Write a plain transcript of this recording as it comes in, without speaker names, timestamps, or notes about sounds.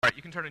right,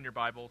 you can turn in your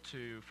Bible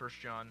to 1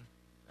 John.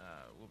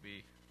 We'll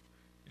be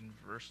in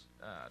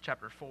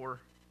chapter 4.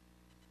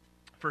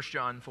 1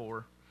 John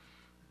 4.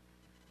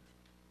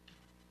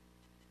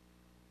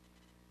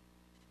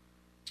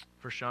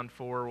 1 John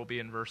 4 will be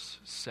in verse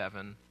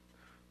 7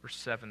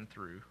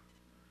 through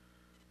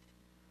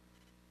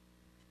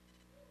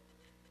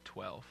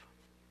 12.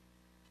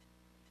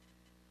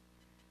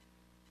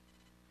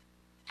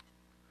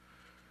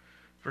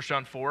 First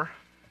John 4,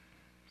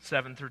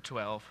 7 through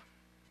 12.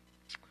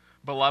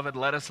 Beloved,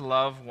 let us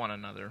love one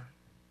another,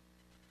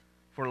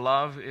 for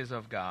love is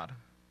of God.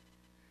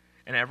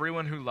 And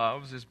everyone who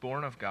loves is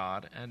born of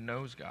God and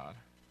knows God.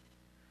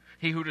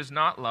 He who does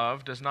not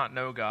love does not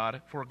know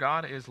God, for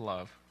God is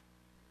love.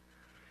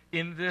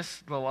 In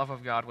this the love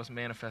of God was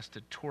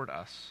manifested toward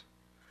us,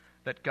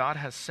 that God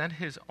has sent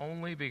his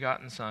only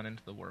begotten Son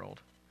into the world,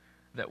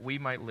 that we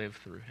might live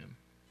through him.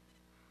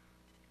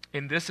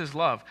 In this is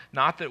love,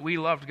 not that we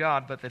loved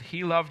God, but that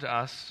he loved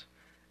us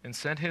and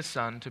sent his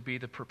Son to be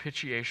the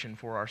propitiation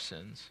for our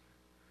sins.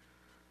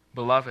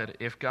 Beloved,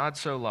 if God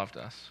so loved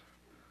us,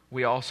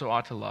 we also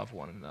ought to love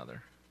one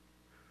another.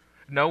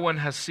 No one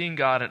has seen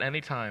God at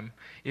any time.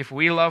 If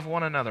we love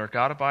one another,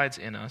 God abides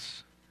in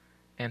us,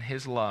 and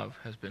his love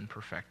has been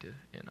perfected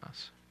in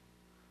us.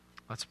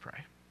 Let's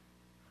pray.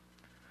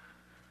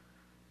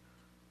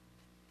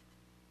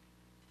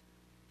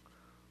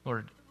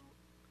 Lord,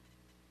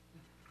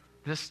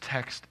 this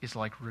text is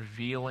like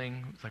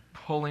revealing, it's like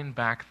pulling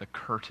back the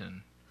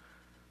curtain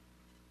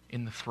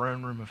in the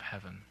throne room of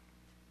heaven.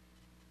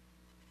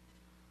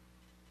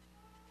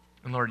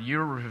 And Lord,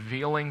 you're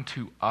revealing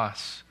to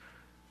us,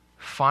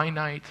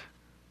 finite,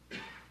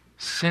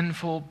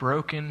 sinful,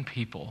 broken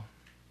people,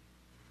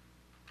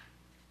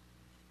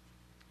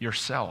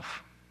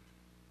 yourself.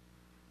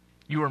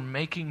 You are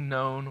making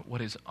known what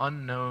is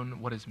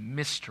unknown, what is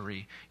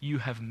mystery. You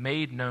have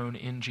made known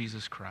in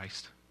Jesus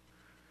Christ.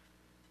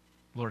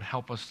 Lord,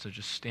 help us to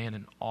just stand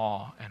in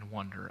awe and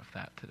wonder of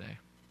that today.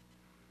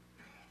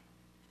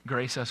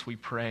 Grace us, we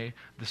pray,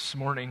 this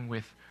morning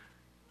with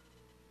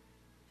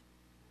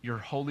your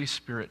Holy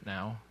Spirit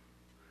now,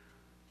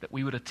 that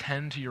we would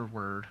attend to your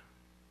word,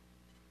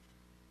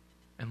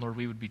 and Lord,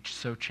 we would be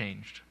so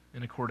changed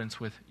in accordance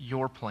with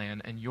your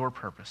plan and your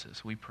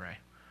purposes, we pray.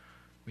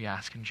 We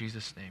ask in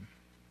Jesus' name.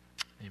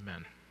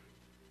 Amen.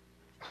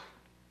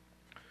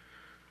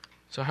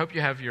 So I hope you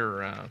have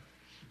your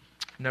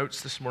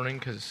notes this morning,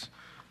 because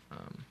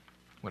I'm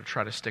going to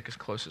try to stick as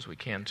close as we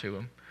can to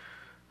them.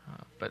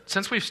 But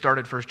since we've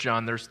started 1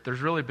 John, there's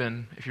really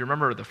been, if you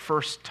remember the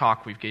first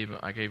talk I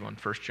gave on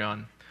 1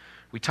 John,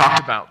 we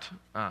talked about,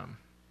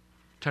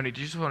 Tony,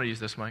 do you just want to use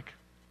this mic?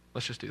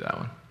 Let's just do that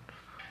one.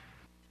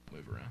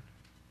 Move around.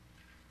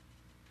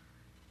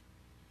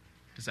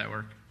 Does that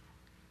work?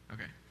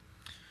 Okay.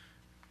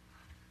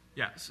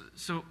 Yeah,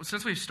 so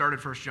since we've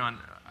started 1 John,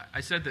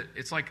 I said that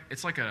it's like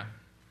an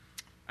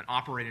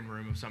operating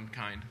room of some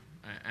kind.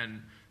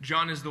 And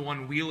John is the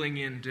one wheeling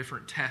in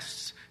different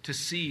tests to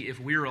see if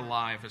we're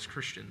alive as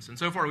Christians. And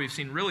so far we've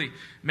seen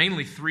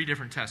mainly three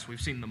different tests.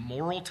 We've seen the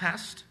moral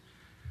test,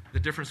 the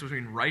difference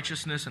between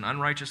righteousness and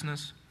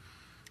unrighteousness.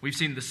 We've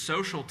seen the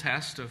social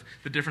test of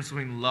the difference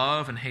between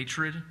love and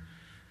hatred.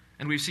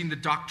 And we've seen the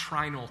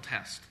doctrinal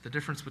test, the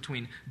difference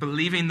between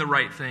believing the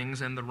right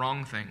things and the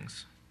wrong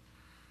things.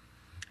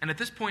 And at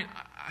this point,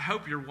 I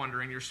hope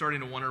you're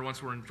starting to wonder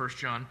once we're in 1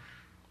 John,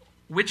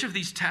 which of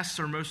these tests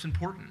are most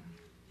important?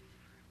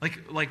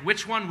 Like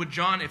which one would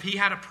John, if he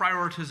had a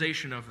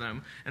prioritization of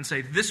them and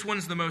say, this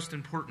one's the most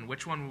important,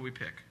 which one would we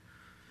pick?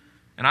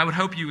 And I would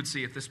hope you would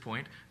see at this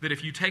point that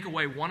if you take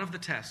away one of the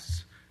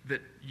tests,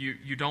 that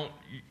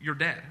you're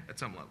dead at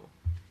some level.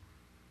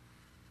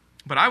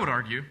 But I would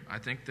argue, I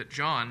think, that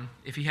John,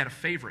 if he had a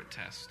favorite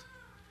test,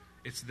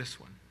 it's this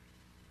one.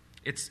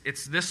 It's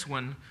this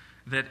one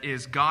that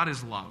is God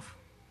is love.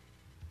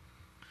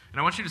 And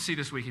I want you to see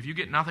this week, if you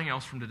get nothing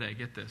else from today,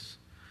 get this.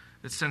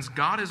 That since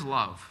God is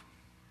love,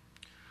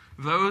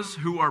 those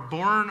who are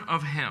born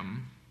of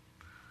him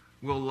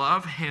will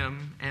love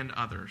him and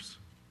others.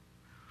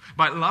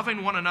 By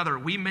loving one another,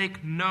 we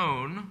make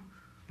known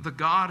the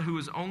God who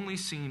is only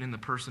seen in the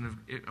person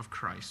of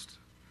Christ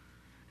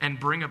and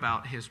bring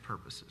about his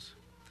purposes.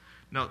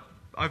 Now,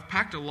 I've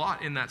packed a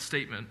lot in that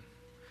statement,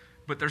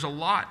 but there's a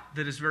lot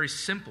that is very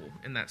simple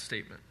in that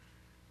statement.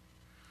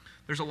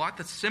 There's a lot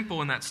that's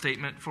simple in that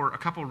statement for a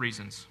couple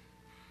reasons.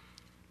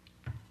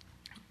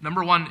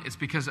 Number one, it's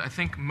because I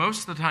think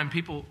most of the time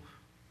people,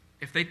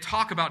 if they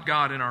talk about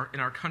God in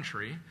our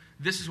country,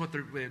 this is what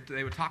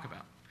they would talk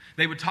about.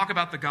 They would talk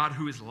about the God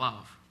who is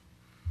love.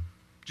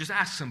 Just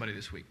ask somebody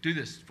this week. Do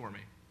this for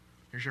me.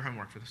 Here's your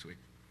homework for this week.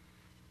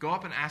 Go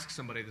up and ask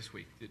somebody this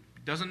week that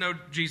doesn't know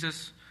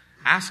Jesus.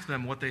 Ask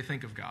them what they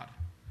think of God.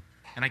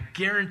 And I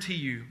guarantee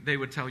you they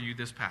would tell you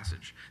this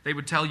passage. They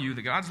would tell you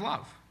that God's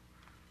love.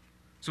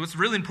 So it's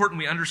really important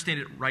we understand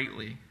it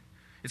rightly.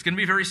 It's going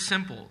to be very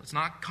simple. It's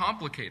not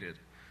complicated,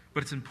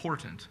 but it's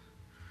important.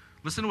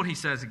 Listen to what he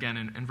says again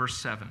in verse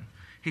 7.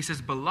 He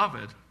says,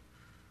 Beloved,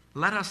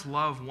 let us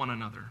love one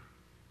another,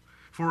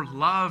 For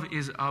love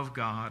is of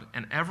God,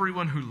 and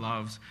everyone who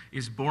loves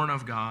is born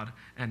of God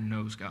and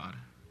knows God.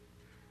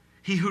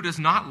 He who does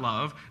not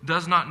love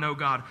does not know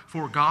God,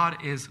 for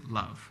God is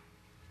love.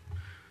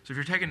 So if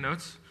you're taking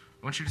notes,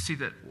 I want you to see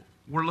that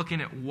we're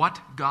looking at what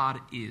God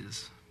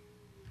is.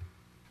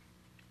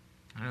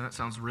 I know that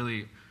sounds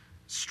really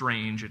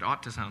strange. It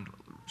ought to sound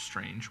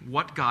strange.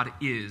 What God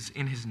is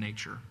in his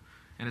nature.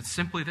 And it's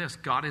simply this: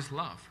 God is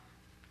love.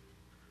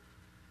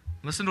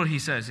 Listen to what he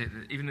says,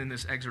 even in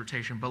this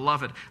exhortation.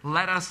 Beloved,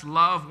 let us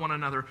love one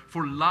another,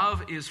 for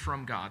love is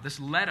from God. This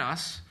 "let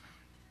us"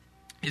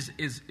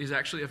 is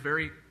actually a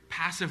very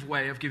passive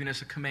way of giving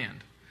us a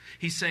command.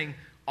 He's saying,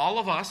 all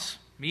of us,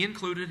 me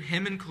included,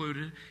 him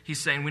included, he's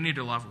saying we need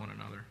to love one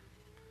another.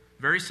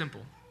 Very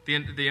simple.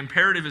 The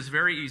imperative is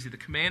very easy. The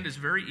command is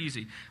very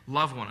easy.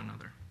 Love one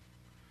another.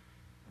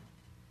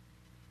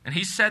 And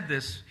he said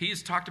this, he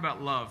has talked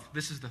about love.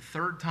 This is the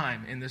third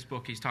time in this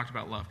book he's talked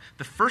about love.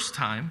 The first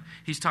time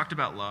he's talked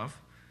about love,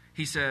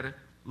 he said,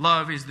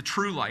 love is the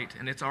true light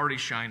and it's already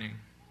shining.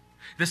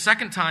 The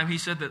second time he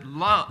said that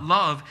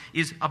love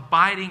is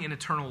abiding in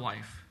eternal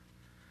life.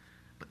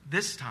 But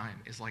this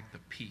time is like the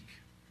peak.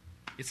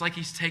 It's like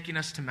he's taking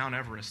us to Mount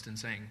Everest and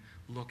saying,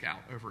 look out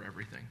over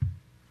everything.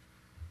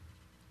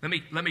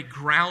 Let me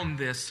ground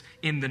this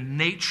in the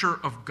nature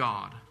of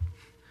God.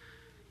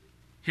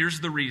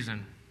 Here's the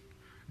reason.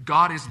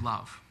 God is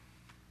love.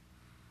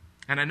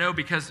 And I know,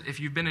 because if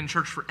you've been in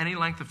church for any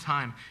length of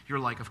time, you're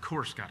like, of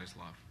course God is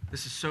love.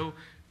 This is so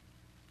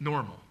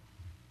normal.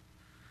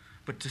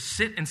 But to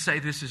sit and say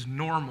this is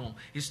normal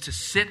is to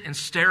sit and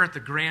stare at the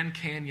Grand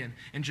Canyon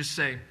and just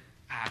say,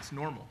 it's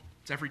normal.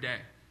 It's every day.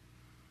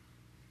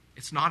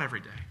 It's not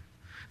every day.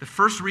 The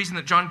first reason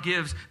that John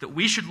gives that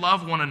we should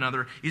love one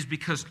another is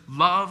because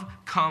love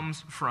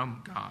comes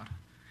from God.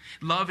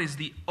 Love is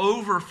the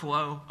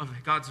overflow of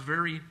God's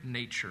very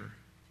nature.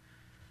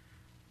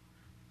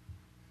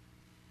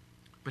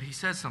 But he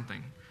says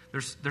something.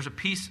 There's a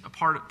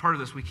part of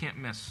this we can't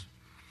miss.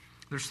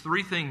 There's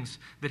three things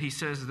that he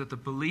says that the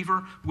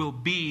believer will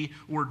be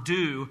or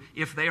do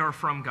if they are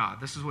from God.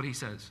 This is what he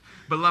says.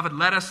 Beloved,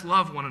 let us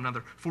love one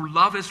another, for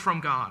love is from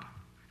God.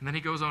 And then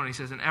he goes on and he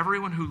says, and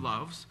everyone who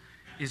loves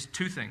is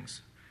two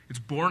things. It's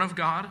born of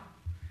God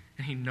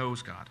and he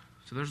knows God.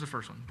 So there's the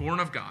first one. Born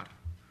of God.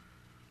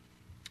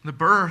 The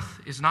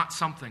birth is not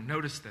something,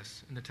 notice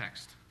this in the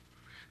text.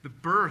 The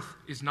birth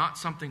is not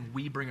something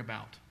we bring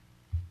about.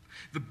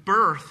 The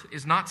birth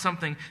is not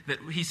something that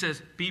he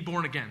says, be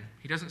born again.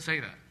 He doesn't say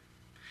that.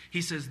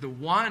 He says the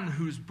one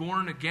who's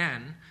born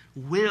again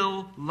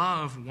will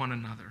love one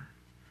another.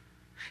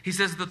 He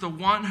says that the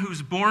one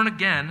who's born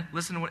again,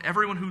 listen to what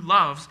everyone who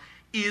loves,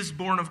 is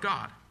born of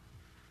God.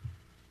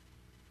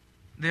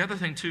 The other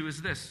thing too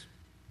is this.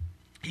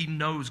 He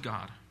knows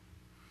God.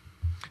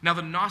 Now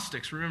the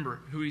Gnostics, remember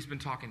who he's been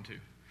talking to.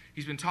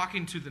 He's been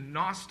talking to the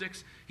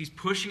Gnostics. He's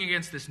pushing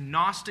against this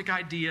Gnostic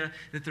idea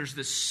that there's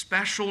this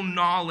special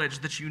knowledge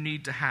that you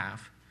need to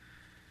have.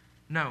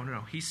 No.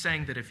 He's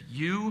saying that if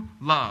you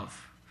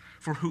love,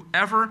 for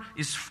whoever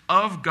is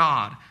of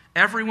God,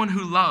 everyone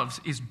who loves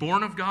is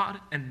born of God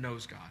and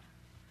knows God.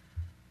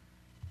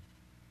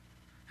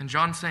 And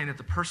John's saying that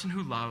the person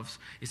who loves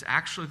is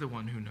actually the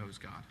one who knows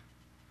God.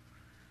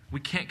 We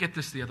can't get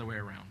this the other way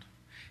around.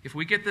 If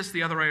we get this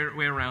the other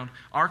way around,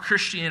 our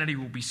Christianity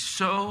will be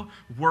so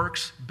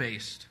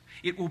works-based.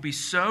 It will be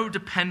so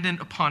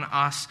dependent upon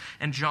us.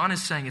 And John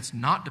is saying it's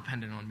not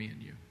dependent on me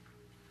and you.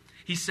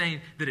 He's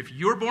saying that if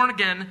you're born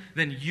again,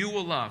 then you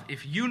will love.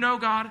 If you know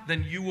God,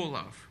 then you will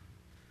love.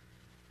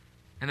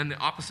 And then the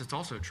opposite's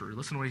also true.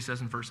 Listen to what he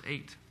says in verse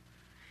 8.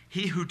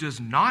 He who does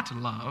not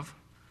love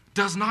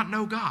does not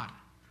know God.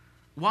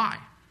 Why?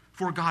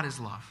 For God is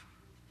love.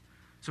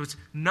 So it's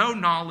no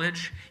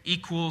knowledge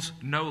equals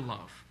no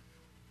love.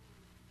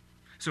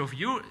 So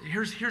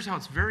here's how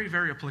it's very,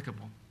 very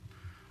applicable.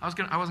 I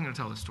wasn't going to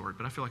tell this story,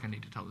 but I feel like I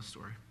need to tell this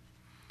story.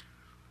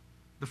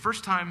 The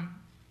first time,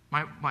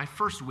 my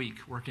first week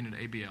working at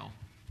ABL,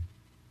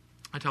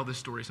 I tell this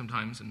story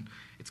sometimes, and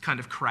it's kind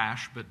of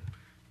crash, but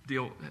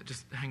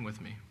just hang with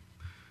me.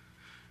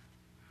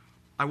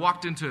 I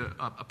walked into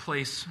a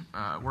place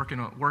working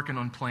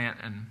on plant,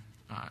 and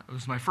it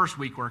was my first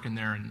week working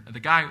there, and the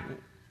guy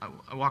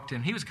I walked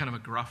in, he was kind of a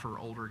gruffer,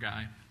 older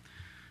guy.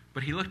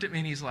 But he looked at me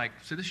and he's like,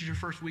 so this is your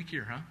first week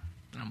here, huh?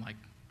 And I'm like,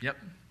 yep.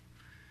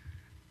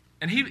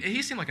 And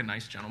he seemed like a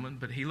nice gentleman,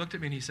 but he looked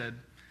at me and he said,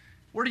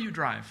 where do you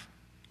drive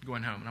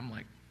going home? And I'm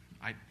like,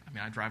 I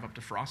drive up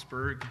to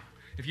Frostburg.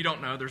 If you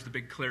don't know, there's the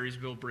big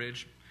Clary'sville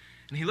Bridge.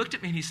 And he looked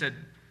at me and he said,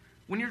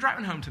 when you're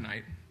driving home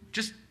tonight,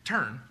 just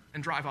turn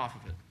and drive off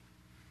of it.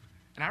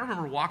 And I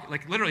remember walking,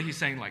 literally he's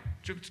saying,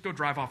 just go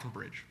drive off the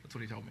bridge. That's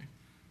what he told me.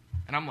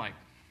 And I'm like,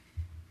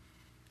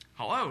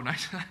 hello,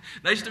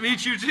 nice to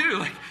meet you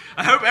too.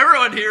 I hope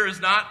everyone here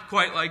is not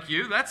quite like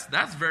you.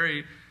 That's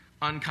very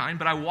unkind.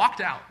 But I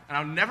walked out, and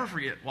I'll never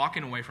forget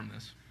walking away from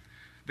this.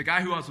 The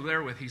guy who I was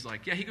there with, he's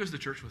like, yeah, he goes to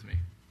church with me.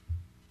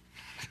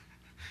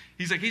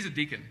 He's like, he's a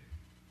deacon.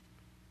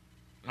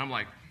 And I'm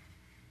like,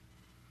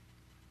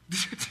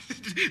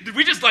 Did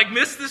we just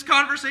miss this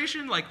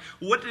conversation?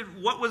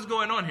 What was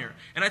going on here?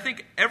 And I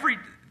think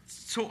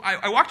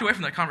I walked away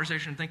from that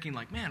conversation thinking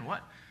man,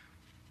 what?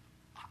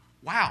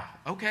 Wow,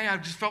 okay, I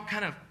just felt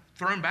kind of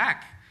thrown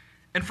back.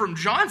 And from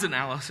John's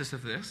analysis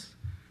of this,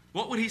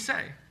 what would he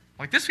say?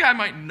 This guy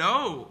might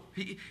know,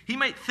 he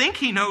might think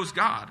he knows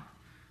God,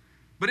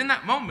 but in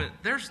that moment,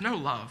 there's no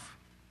love.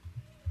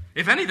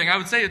 If anything, I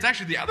would say it's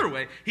actually the other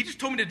way. He just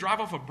told me to drive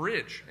off a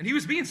bridge, and he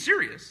was being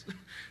serious.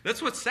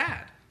 That's what's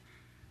sad.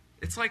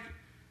 It's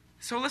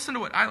so listen to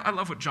what, I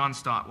love what John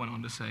Stott went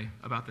on to say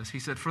about this. He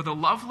said, "For the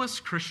loveless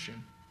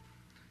Christian,"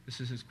 this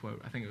is his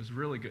quote, I think it was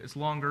really good. It's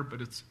longer,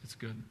 but it's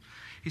good.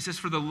 He says,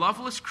 "For the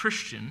loveless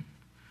Christian,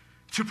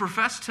 to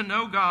profess to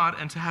know God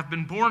and to have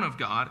been born of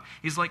God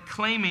is like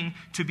claiming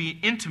to be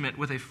intimate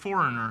with a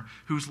foreigner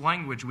whose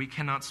language we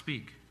cannot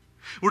speak,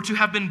 or to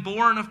have been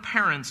born of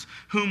parents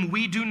whom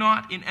we do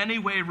not in any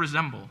way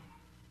resemble.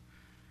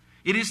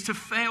 It is to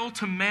fail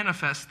to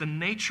manifest the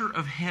nature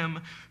of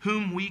him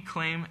whom we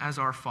claim as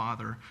our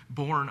Father,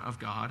 born of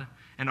God,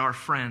 and our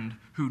friend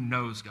who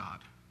knows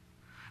God.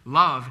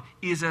 Love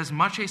is as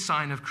much a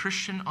sign of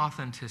Christian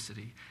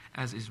authenticity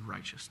as is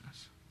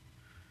righteousness."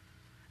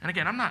 And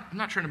again, I'm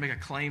not trying to make a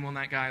claim on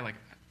that guy.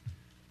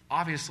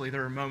 Obviously,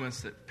 there are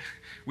moments that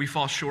we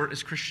fall short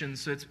as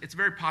Christians, so it's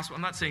very possible.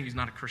 I'm not saying he's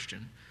not a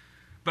Christian,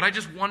 but I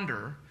just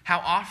wonder how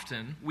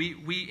often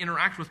we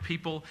interact with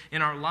people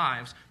in our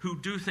lives who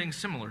do things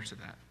similar to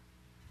that.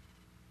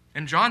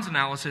 And John's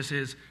analysis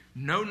is,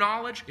 no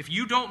knowledge. If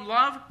you don't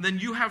love, then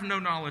you have no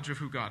knowledge of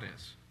who God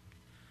is.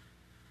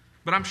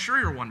 But I'm sure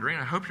you're wondering,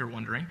 I hope you're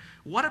wondering,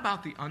 what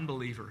about the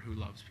unbeliever who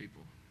loves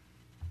people?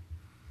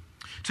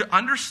 To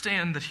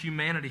understand that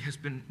humanity has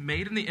been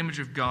made in the image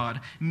of God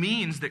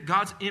means that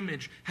God's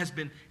image has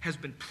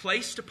been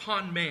placed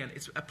upon man.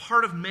 It's a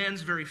part of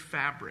man's very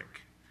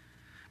fabric.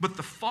 But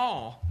the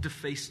fall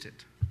defaced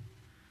it.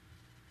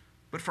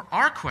 But for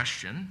our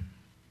question,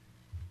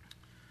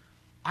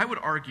 I would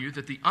argue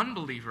that the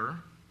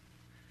unbeliever,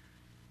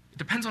 it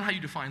depends on how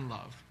you define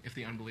love, if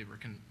the unbeliever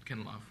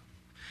can love.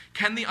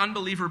 Can the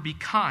unbeliever be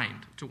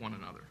kind to one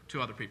another,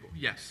 to other people?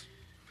 Yes.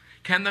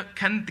 Can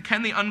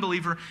the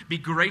unbeliever be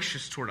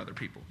gracious toward other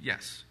people?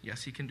 Yes.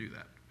 Yes, he can do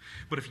that.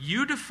 But if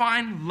you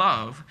define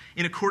love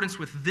in accordance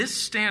with this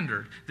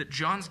standard that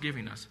John's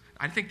giving us,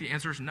 I think the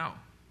answer is no.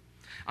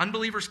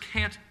 Unbelievers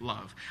can't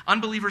love.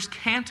 Unbelievers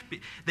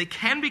they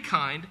can be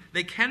kind,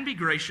 they can be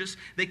gracious,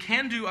 they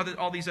can do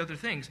all these other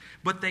things,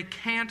 but they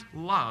can't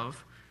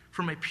love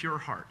from a pure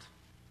heart.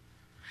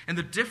 And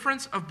the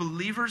difference of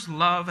believers'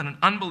 love and an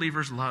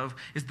unbeliever's love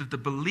is that the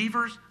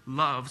believer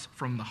loves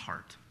from the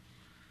heart.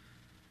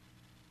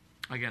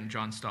 Again,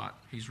 John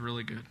Stott, he's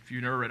really good. If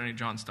you've never read any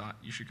John Stott,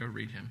 you should go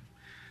read him.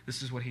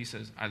 This is what he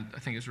says. I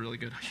think it's really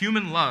good.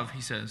 Human love,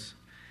 he says,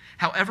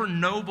 however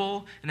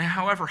noble and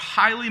however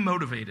highly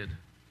motivated,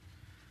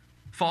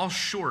 falls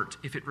short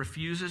if it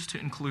refuses to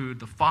include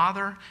the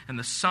Father and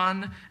the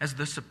Son as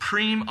the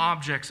supreme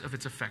objects of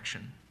its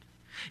affection.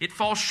 It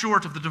falls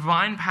short of the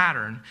divine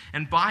pattern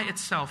and by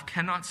itself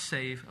cannot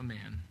save a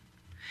man.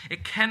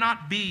 It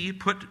cannot be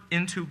put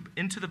into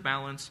the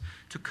balance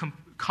to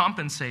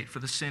compensate for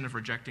the sin of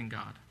rejecting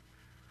God.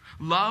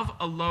 Love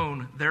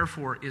alone,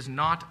 therefore, is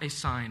not a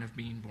sign of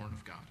being born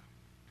of God.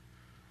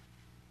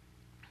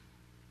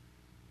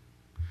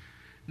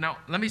 Now,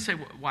 let me say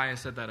why I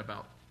said that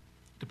about.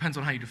 Depends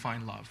on how you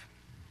define love.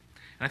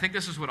 And I think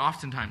this is what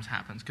oftentimes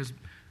happens, because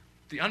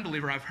the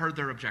unbeliever, I've heard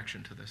their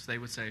objection to this. They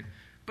would say,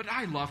 but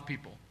I love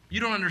people. You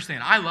don't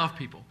understand. I love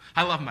people.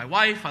 I love my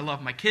wife. I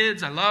love my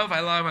kids. I love.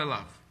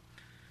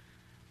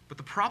 But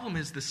the problem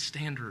is the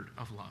standard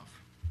of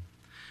love.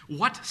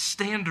 What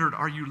standard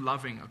are you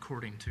loving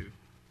according to?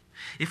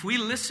 If we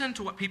listen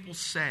to what people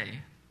say,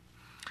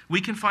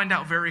 we can find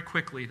out very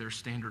quickly their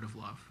standard of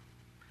love.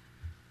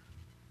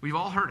 We've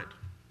all heard it.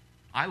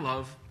 I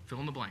love fill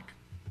in the blank.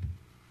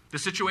 The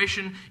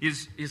situation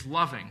is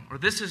loving, or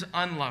this is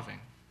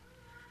unloving.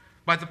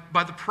 But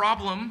the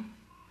problem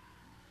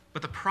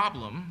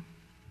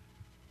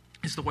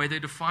is the way they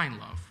define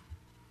love.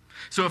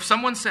 So if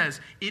someone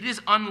says, it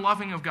is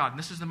unloving of God, and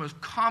this is the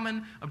most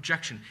common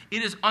objection,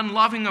 it is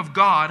unloving of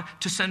God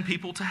to send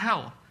people to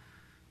hell.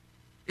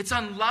 It's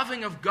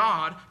unloving of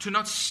God to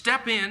not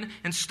step in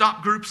and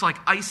stop groups like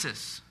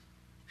ISIS.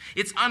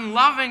 It's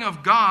unloving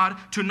of God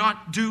to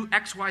not do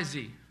X, Y,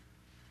 Z.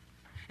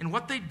 And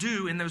what they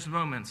do in those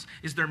moments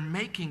is they're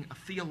making a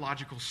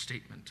theological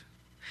statement.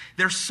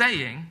 They're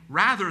saying,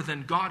 rather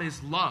than God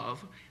is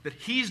love, that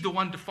he's the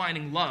one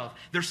defining love,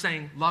 they're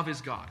saying love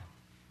is God.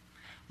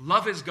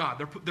 Love is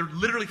God. They're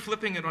literally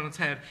flipping it on its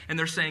head, and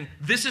they're saying,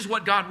 this is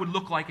what God would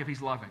look like if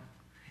he's loving.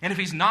 And if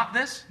he's not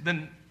this,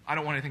 then I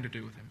don't want anything to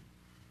do with him.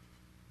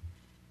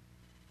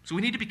 So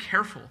we need to be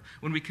careful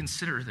when we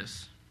consider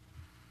this.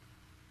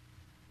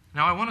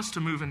 Now I want us to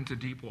move into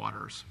deep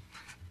waters.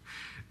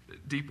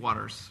 Deep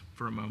waters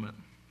for a moment.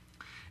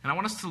 And I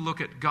want us to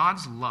look at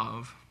God's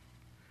love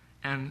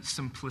and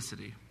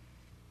simplicity.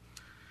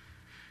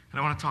 And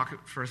I want to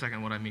talk for a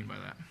second what I mean by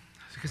that.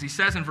 Because he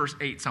says in verse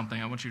 8 something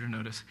I want you to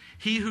notice.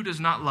 He who does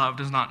not love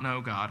does not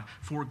know God,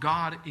 for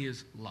God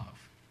is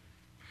love.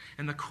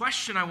 And the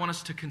question I want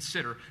us to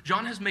consider,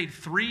 John has made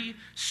 3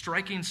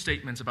 striking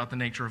statements about the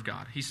nature of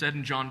God. He said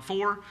in John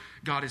 4,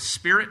 God is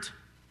spirit.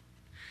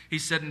 He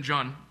said in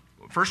 1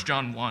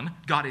 John 1,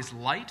 God is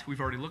light.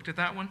 We've already looked at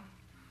that one.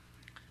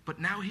 But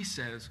now he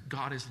says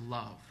God is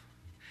love.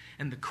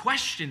 And the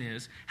question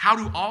is, how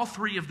do all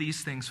 3 of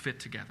these things fit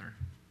together?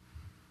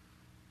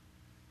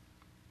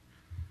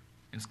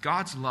 It's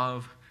God's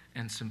love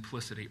and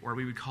simplicity, or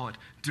we would call it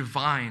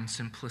divine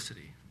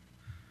simplicity.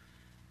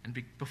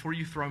 And before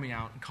you throw me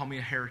out and call me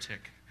a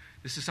heretic,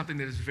 this is something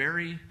that is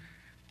very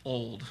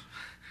old.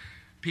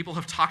 People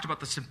have talked about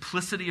the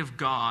simplicity of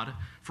God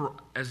for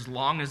as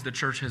long as the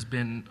church has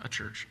been a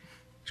church,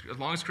 as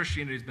long as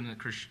Christianity has been a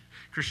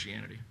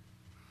Christianity.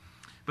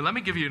 But let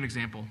me give you an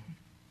example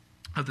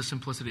of the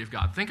simplicity of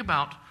God. Think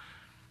about,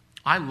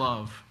 I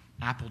love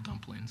apple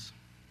dumplings.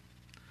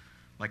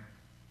 Like,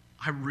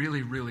 I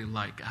really, really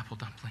like apple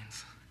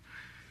dumplings.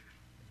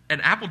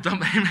 And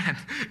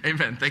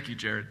amen, thank you,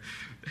 Jared.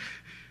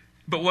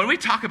 But when we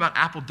talk about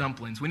apple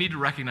dumplings, we need to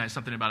recognize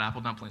something about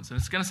apple dumplings. And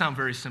it's going to sound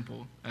very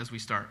simple as we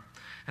start.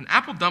 An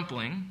apple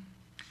dumpling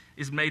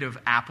is made of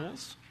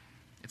apples.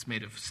 It's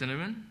made of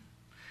cinnamon.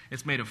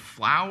 It's made of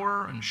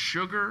flour and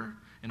sugar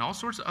and all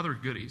sorts of other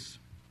goodies.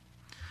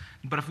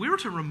 But if we were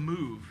to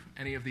remove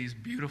any of these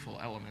beautiful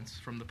elements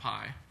from the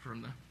pie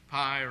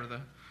or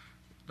the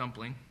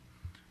dumpling,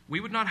 we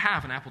would not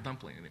have an apple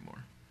dumpling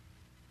anymore.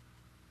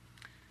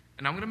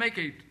 And I'm going to make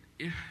it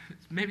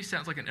maybe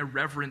sounds like an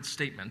irreverent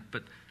statement,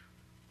 but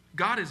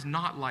God is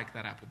not like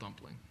that apple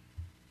dumpling.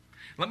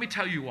 Let me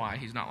tell you why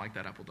he's not like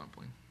that apple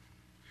dumpling.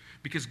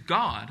 Because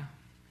God,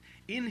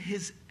 in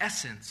his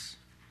essence,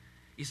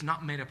 is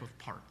not made up of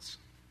parts.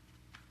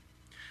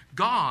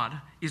 God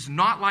is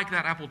not like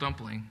that apple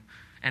dumpling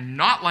and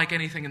not like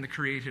anything in the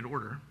created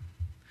order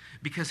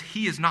because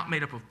he is not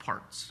made up of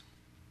parts.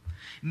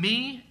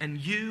 Me and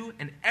you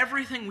and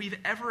everything we've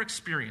ever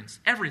experienced,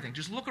 everything,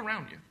 just look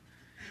around you.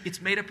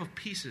 It's made up of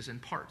pieces and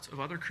parts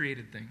of other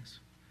created things.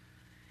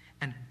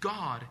 And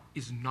God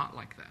is not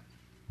like that.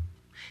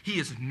 He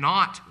is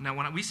not, now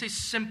when we say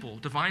simple,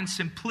 divine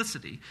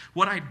simplicity,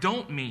 what I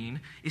don't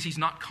mean is he's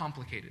not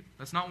complicated.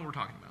 That's not what we're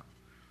talking about.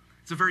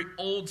 It's a very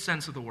old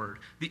sense of the word.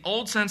 The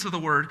old sense of the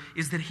word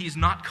is that he's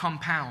not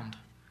compound.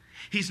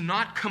 He's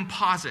not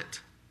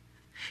composite.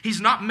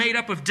 He's not made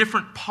up of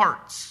different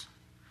parts.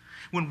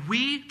 When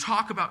we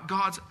talk about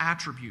God's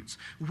attributes,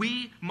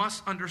 we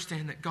must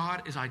understand that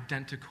God is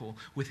identical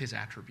with his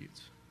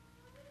attributes.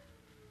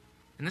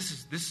 And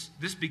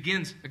this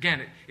begins,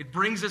 again, it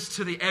brings us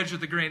to the edge of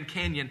the Grand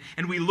Canyon,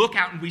 and we look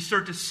out and we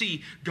start to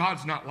see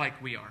God's not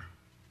like we are.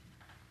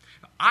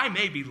 I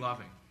may be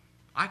loving.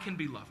 I can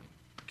be loving.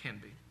 I can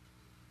be.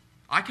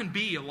 I can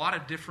be a lot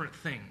of different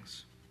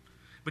things.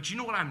 But you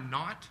know what I'm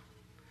not?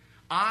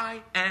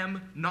 I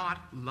am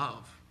not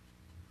love.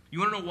 You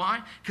want to know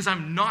why? Because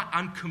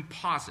I'm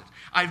composite.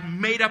 I've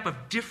made up of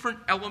different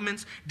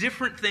elements,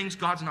 different things.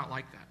 God's not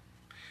like that.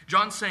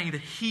 John's saying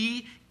that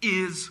he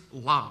is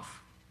love.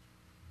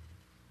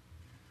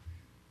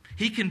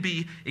 He can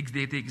be at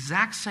the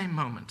exact same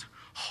moment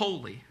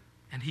holy,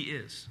 and he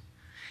is.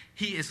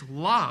 He is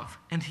love,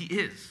 and he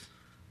is.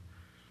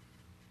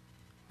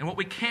 And what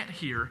we can't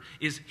hear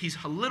is he's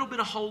a little bit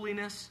of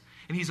holiness,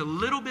 and he's a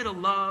little bit of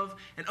love,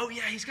 and oh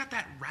yeah, he's got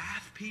that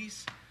wrath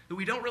piece that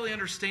we don't really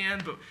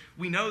understand, but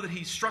we know that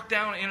he struck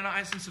down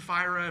Ananias and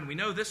Sapphira, and we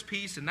know this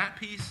piece and that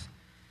piece.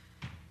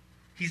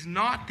 He's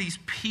not these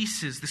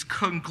pieces, this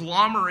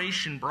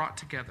conglomeration brought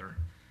together.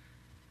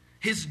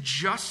 His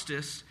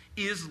justice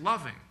is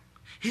loving.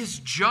 His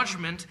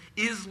judgment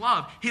is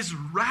love. His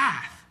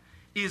wrath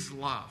is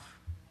love.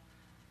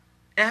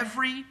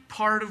 Every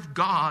part of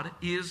God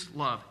is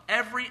love.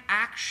 Every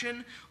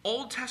action,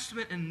 Old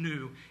Testament and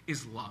New,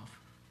 is love.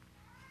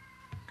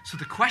 So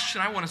the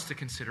question I want us to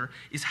consider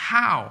is,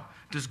 how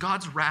does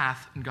God's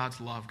wrath and God's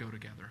love go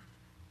together?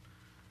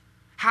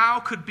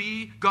 How could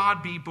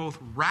God be both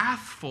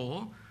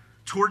wrathful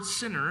towards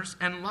sinners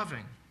and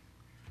loving?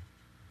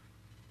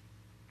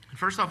 And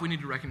first off, we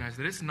need to recognize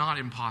that it's not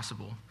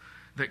impossible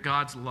that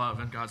God's love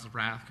and God's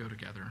wrath go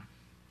together.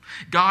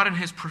 God in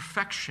his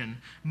perfection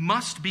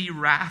must be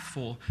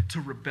wrathful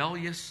to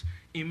rebellious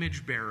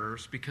image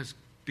bearers because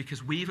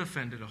we've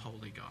offended a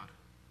holy God.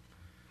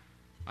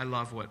 I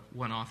love what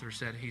one author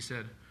said. He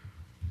said,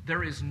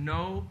 there is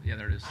no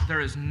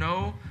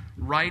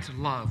right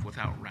love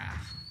without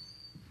wrath.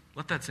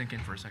 Let that sink in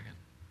for a second.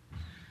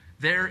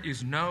 There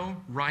is no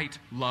right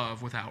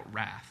love without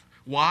wrath.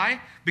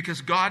 Why?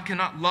 Because God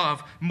cannot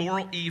love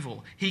moral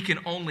evil. He can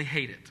only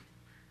hate it.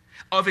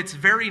 Of its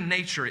very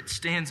nature, it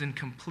stands in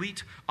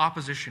complete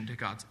opposition to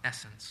God's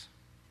essence.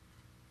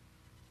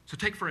 So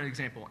take for an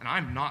example, and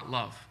I'm not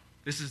love.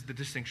 This is the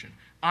distinction.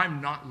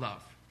 I'm not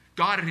love.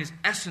 God in his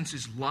essence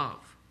is love.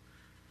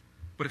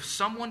 But if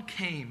someone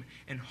came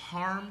and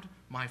harmed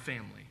my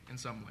family in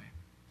some way,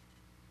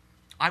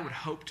 I would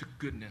hope to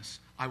goodness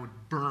I would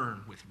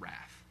burn with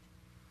wrath.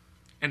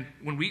 And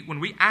when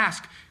we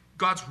ask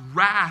God's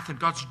wrath and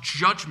God's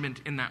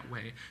judgment in that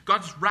way.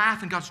 God's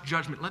wrath and God's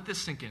judgment. Let this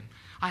sink in.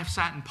 I have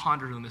sat and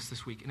pondered on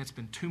this week, and it's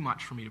been too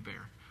much for me to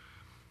bear.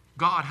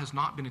 God has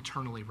not been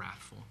eternally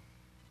wrathful.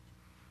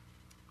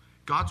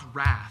 God's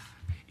wrath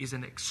is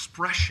an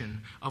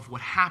expression of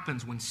what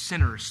happens when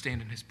sinners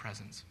stand in his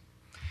presence.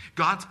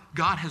 God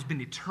has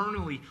been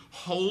eternally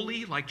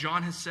holy, like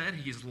John has said.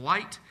 He is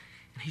light,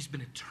 and he's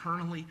been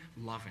eternally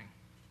loving.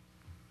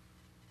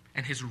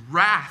 And his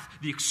wrath,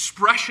 the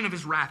expression of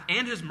his wrath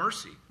and his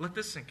mercy, let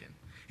this sink in.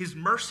 His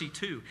mercy,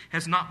 too,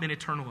 has not been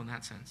eternal in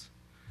that sense.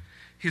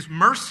 His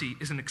mercy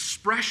is an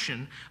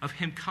expression of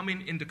him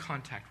coming into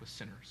contact with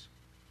sinners.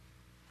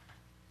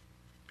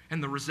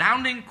 And the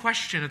resounding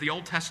question of the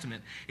Old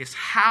Testament is,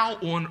 how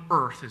on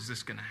earth is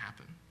this going to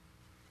happen?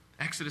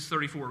 Exodus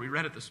 34, we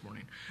read it this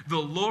morning. The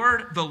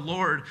Lord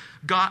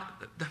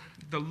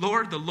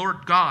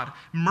God,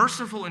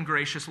 merciful and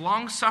gracious,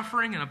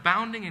 long-suffering and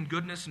abounding in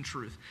goodness and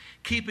truth,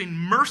 keeping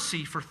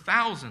mercy for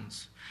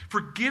thousands,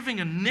 forgiving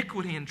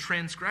iniquity and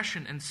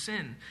transgression and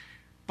sin,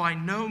 by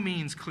no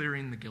means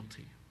clearing the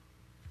guilty.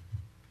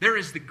 There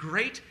is the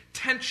great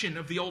tension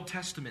of the Old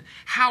Testament.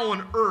 How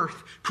on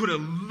earth could a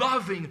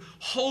loving,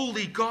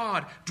 holy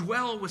God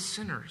dwell with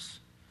sinners?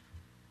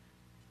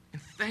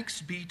 And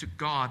thanks be to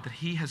God that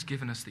he has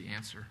given us the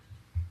answer.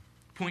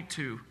 Point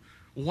 2,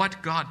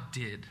 what God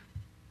did.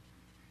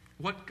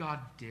 What God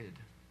did.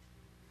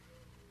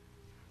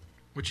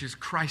 Which is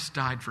Christ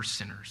died for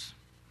sinners.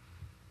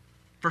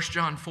 1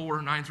 John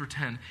 4, 9 through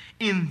 10.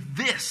 In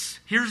this,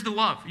 here's the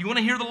love. You want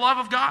to hear the love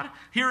of God?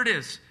 Here it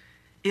is.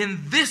 In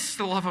this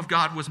the love of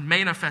God was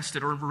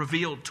manifested or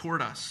revealed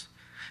toward us,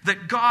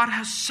 that God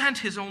has sent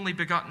his only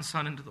begotten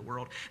Son into the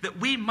world, that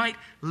we might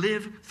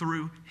live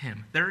through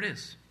him. There it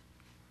is.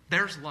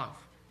 There's love.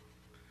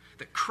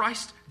 That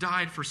Christ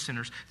died for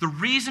sinners. The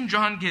reason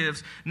John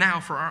gives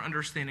now for our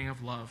understanding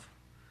of love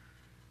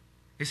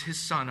is his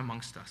Son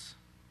amongst us.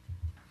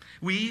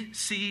 We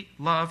see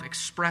love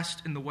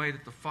expressed in the way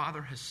that the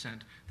Father has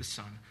sent the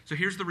Son. So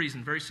here's the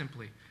reason, very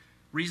simply.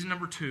 Reason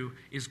number 2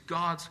 is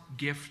God's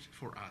gift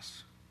for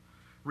us.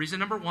 Reason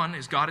number 1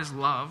 is God is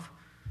love.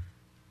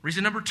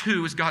 Reason number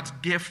 2 is God's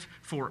gift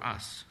for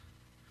us.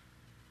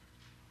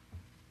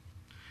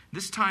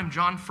 This time,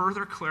 John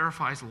further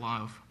clarifies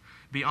love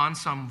beyond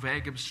some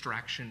vague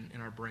abstraction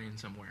in our brain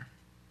somewhere.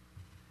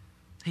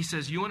 He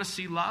says, you want to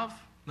see love?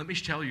 Let me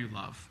tell you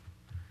love.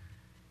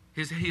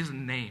 He has a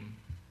name,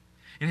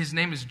 and his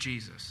name is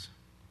Jesus.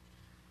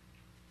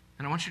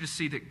 And I want you to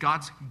see that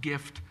God's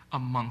gift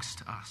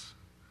amongst us.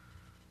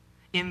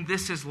 In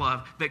this is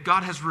love, that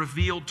God has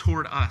revealed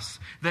toward us,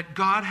 that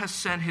God has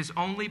sent his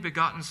only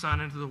begotten Son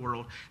into the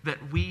world,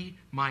 that we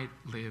might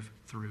live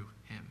through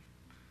him.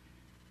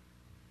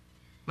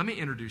 Let me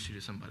introduce you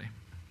to somebody.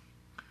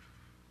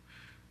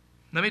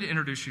 Let me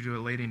introduce you to a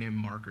lady named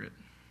Margaret.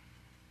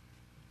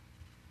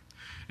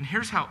 And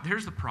here's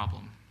the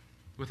problem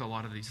with a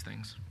lot of these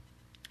things.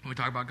 When we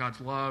talk about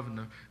God's love and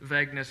the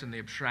vagueness and the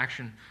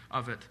abstraction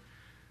of it,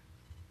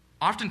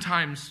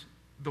 oftentimes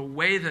the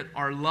way that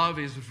our love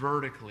is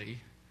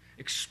vertically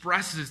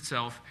expresses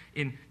itself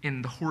in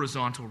the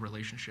horizontal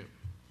relationship.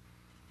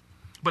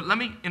 But let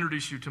me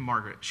introduce you to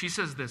Margaret. She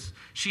says this: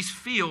 she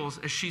feels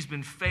as she's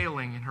been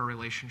failing in her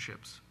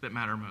relationships that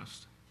matter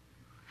most.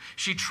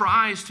 She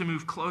tries to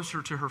move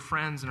closer to her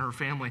friends and her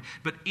family,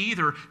 but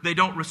either they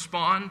don't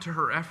respond to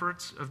her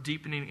efforts of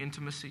deepening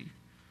intimacy,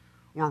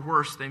 or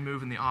worse, they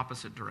move in the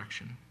opposite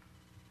direction.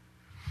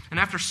 And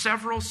after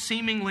several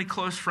seemingly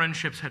close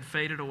friendships had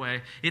faded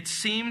away, it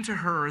seemed to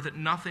her that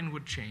nothing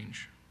would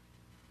change.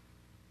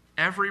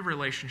 Every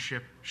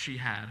relationship she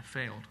had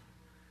failed,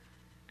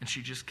 and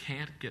she just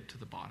can't get to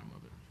the bottom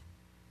of it.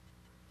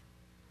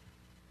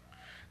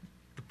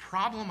 The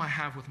problem I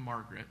have with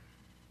Margaret,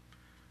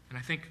 and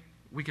I think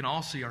we can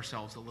all see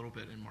ourselves a little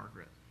bit in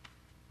Margaret.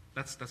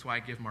 That's why I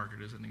give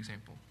Margaret as an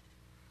example.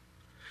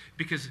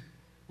 Because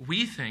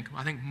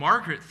I think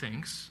Margaret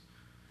thinks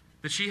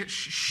that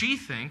she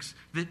thinks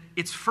that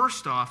it's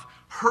first off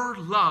her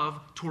love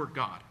toward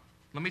God.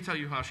 Let me tell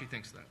you how she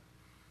thinks that.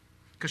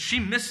 Because she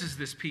misses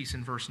this piece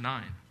in verse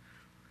 9.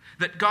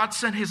 That God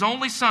sent his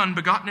only Son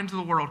begotten into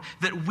the world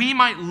that we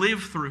might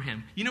live through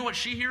him. You know what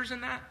she hears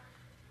in that?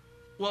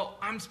 Well,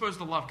 I'm supposed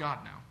to love God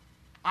now.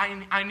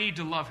 I need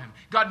to love him.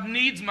 God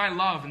needs my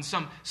love in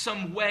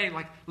some way,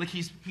 like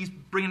he's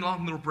bringing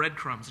along little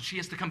breadcrumbs and she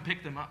has to come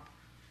pick them up.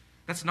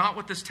 That's not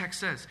what this text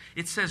says.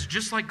 It says,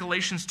 just like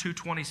Galatians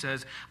 2:20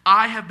 says,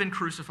 I have been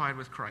crucified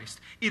with Christ.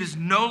 It is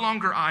no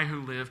longer I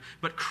who live,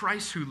 but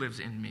Christ who lives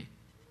in me.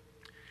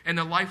 And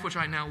the life which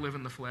I now live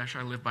in the flesh,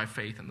 I live by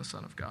faith in the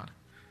Son of God,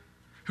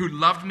 who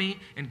loved me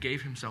and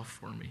gave himself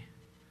for me.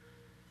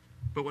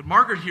 But what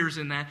Margaret hears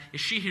in that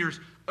is she hears,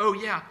 oh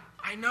yeah,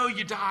 I know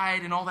you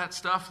died and all that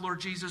stuff,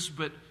 Lord Jesus,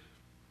 but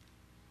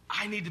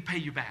I need to pay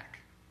you back.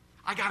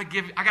 I gotta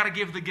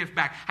give the gift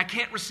back. I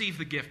can't receive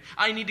the gift.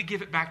 I need to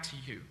give it back to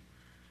you.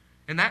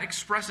 And that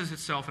expresses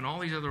itself in all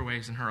these other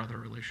ways in her other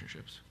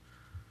relationships.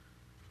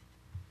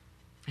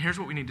 And here's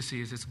what we need to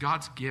see is it's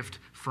God's gift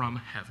from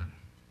heaven.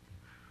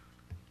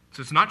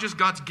 So it's not just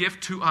God's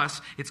gift to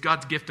us, it's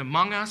God's gift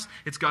among us,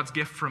 it's God's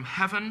gift from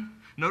heaven.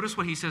 Notice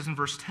what he says in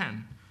verse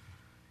 10.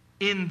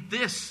 In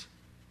this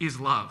is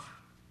love.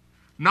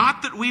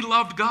 Not that we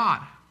loved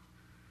God.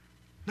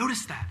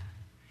 Notice that.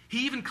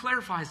 He even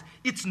clarifies,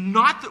 it's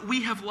not that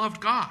we have loved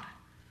God,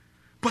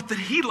 but that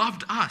he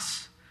loved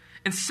us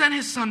and sent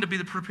his Son to be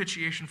the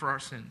propitiation for our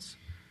sins.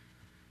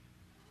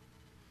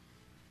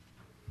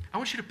 I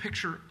want you to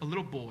picture a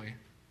little boy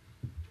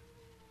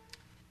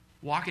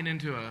walking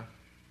into a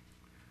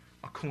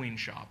coin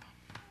shop.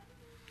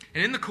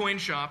 And in the coin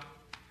shop,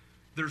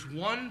 there's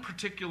one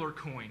particular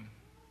coin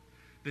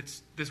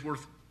that's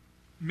worth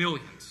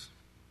millions.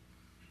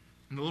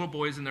 And the little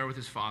boy's in there with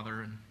his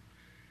father, and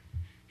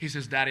he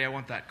says, Daddy, I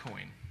want that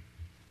coin.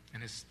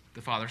 And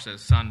the father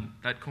says, Son,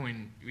 that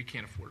coin, we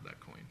can't afford that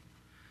coin.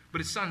 But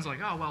his son's like,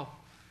 oh, well,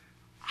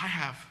 I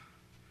have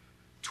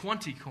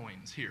 20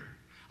 coins here.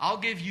 I'll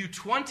give you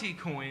 20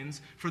 coins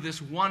for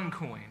this one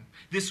coin.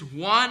 This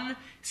one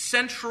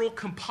central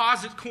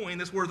composite coin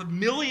that's worth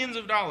millions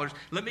of dollars.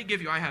 Let me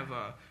give you, I have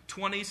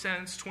 20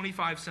 cents,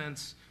 25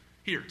 cents.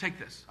 Here, take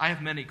this. I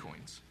have many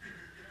coins.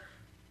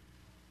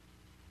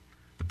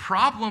 The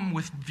problem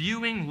with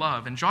viewing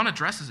love, and John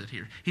addresses it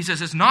here, he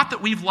says, it's not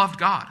that we've loved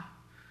God,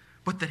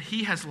 but that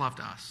he has loved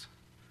us.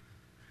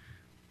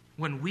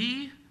 When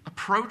we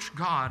approach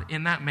God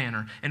in that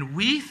manner, and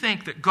we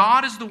think that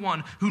God is the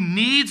one who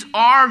needs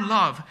our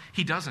love,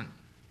 he doesn't.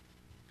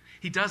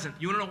 He doesn't.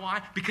 You want to know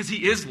why? Because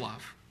he is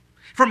love.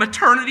 From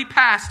eternity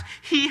past,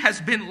 he has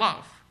been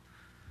love.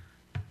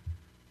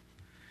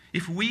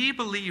 If we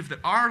believe that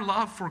our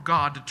love for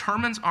God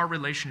determines our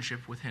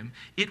relationship with him,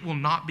 it will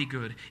not be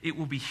good. It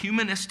will be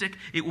humanistic,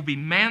 it will be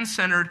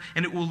man-centered,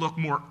 and it will look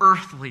more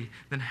earthly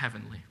than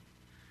heavenly.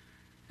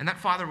 And that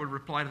father would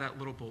reply to that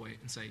little boy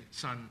and say,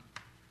 Son,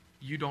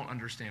 you don't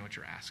understand what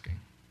you're asking.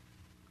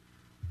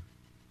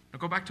 Now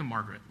go back to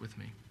Margaret with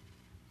me.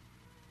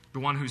 The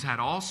one who's had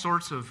all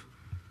sorts of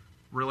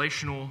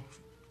relational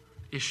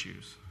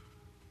issues.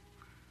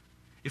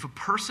 If a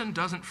person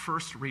doesn't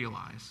first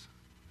realize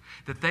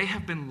that they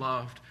have been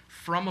loved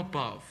from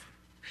above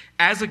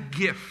as a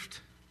gift,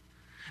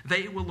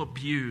 they will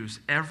abuse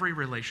every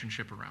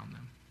relationship around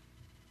them.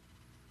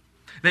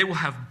 They will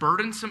have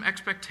burdensome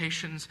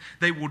expectations.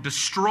 They will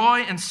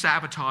destroy and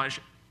sabotage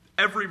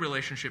every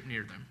relationship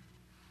near them.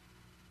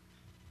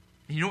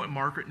 And you know what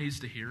Margaret needs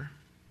to hear?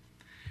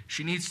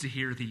 She needs to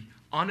hear the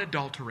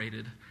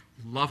unadulterated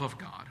love of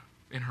God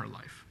in her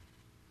life.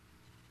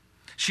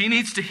 She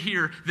needs to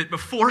hear that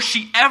before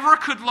she ever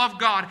could love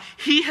God,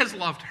 he has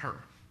loved her.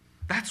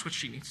 That's what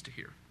she needs to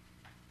hear.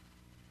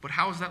 But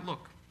how does that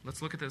look?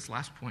 Let's look at this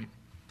last point.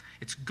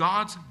 It's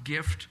God's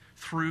gift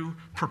through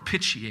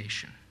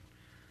propitiation.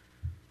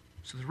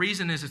 So the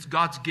reason is it's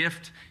God's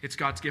gift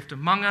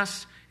among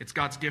us, it's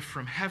God's gift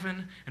from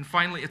heaven, and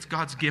finally it's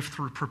God's gift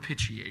through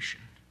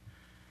propitiation.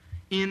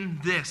 In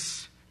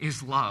this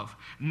is love.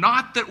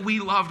 Not that we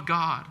loved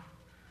God,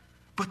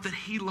 but that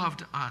he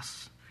loved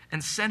us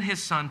and sent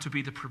his Son to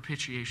be the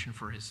propitiation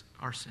for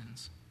our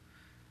sins.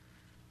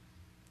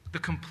 The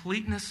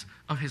completeness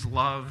of his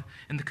love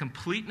and the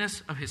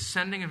completeness of his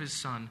sending of his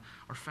Son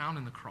are found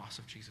in the cross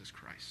of Jesus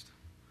Christ.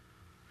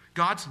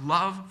 God's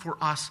love for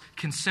us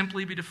can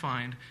simply be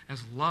defined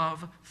as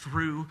love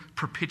through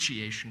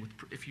propitiation.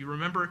 If you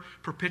remember,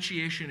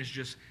 propitiation is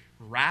just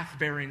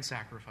wrath-bearing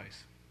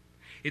sacrifice.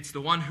 It's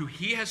the one who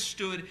he has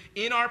stood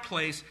in our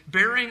place,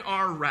 bearing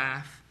our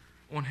wrath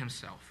on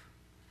himself.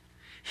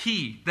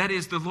 He, that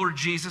is the Lord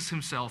Jesus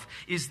himself,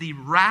 is the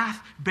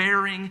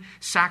wrath-bearing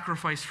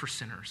sacrifice for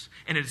sinners.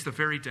 And it is the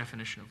very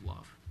definition of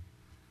love.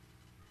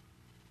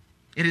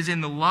 It is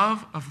in the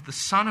love of the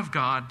Son of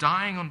God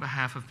dying on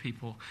behalf of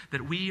people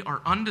that we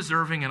are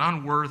undeserving and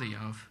unworthy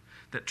of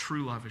that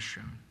true love is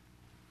shown.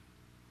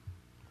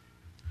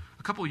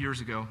 A couple of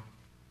years ago,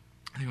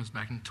 I think it was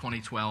back in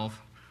 2012,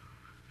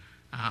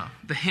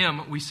 the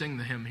hymn, we sing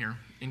the hymn here,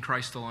 In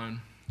Christ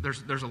Alone.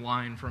 There's a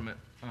line from it.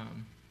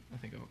 I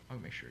think I'll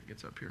make sure it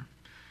gets up here.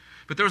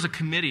 But there was a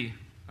committee.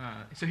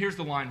 So here's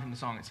the line from the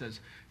song. It says,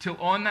 "Till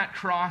on that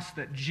cross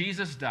that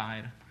Jesus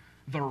died,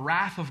 the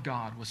wrath of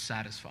God was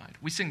satisfied."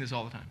 We sing this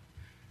all the time.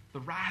 The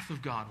wrath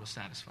of God was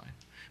satisfied.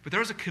 But there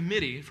was a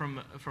committee from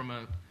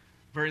a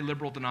very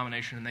liberal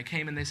denomination, and they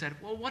came and they said,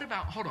 well, what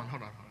about, hold on.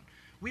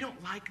 We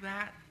don't like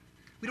that.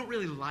 We don't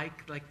really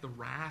like the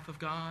wrath of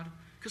God,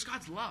 because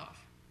God's love.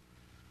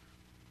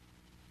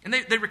 And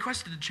they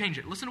requested to change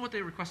it. Listen to what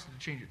they requested to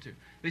change it to.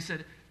 They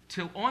said,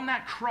 till on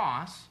that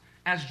cross,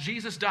 as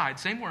Jesus died,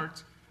 same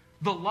words,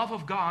 the love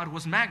of God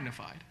was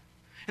magnified.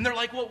 And they're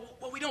like, well,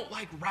 we don't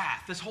like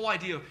wrath. This whole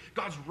idea of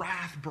God's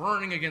wrath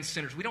burning against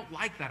sinners. We don't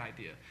like that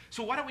idea.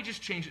 So why don't we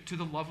just change it to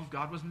the love of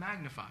God was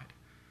magnified?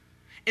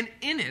 And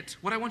in it,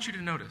 what I want you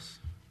to notice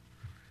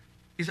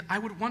is I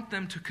would want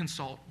them to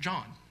consult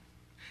John.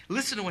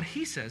 Listen to what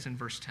he says in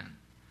verse 10.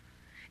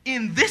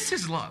 In this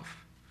is love.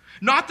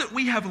 Not that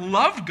we have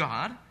loved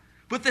God,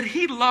 but that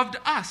he loved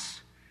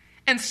us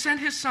and sent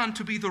his Son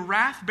to be the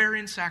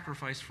wrath-bearing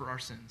sacrifice for our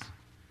sins.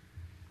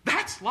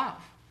 That's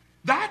love.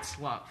 That's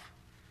love.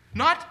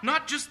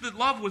 Not just that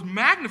love was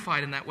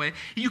magnified in that way.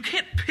 You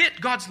can't pit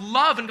God's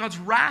love and God's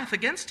wrath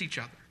against each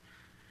other.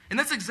 And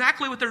that's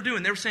exactly what they're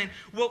doing. They're saying,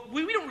 well,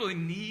 we don't really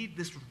need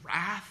this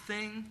wrath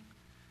thing.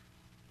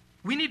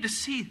 We need to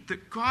see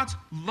that God's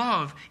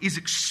love is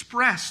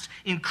expressed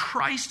in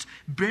Christ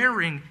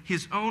bearing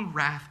his own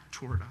wrath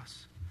toward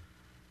us.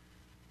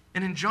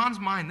 And in John's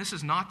mind, this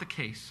is not the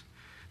case.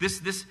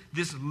 This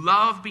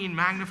love being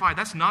magnified,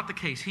 that's not the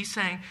case. He's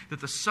saying that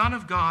the Son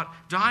of God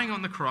dying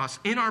on the cross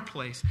in our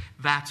place,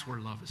 that's where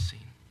love is seen.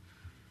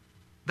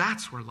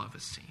 That's where love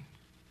is seen.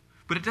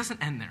 But it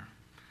doesn't end there.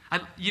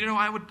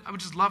 I would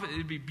just love it.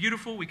 It'd be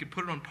beautiful. We could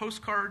put it on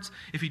postcards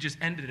if he just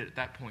ended it at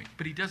that point.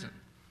 But he doesn't.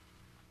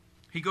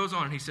 He goes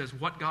on and he says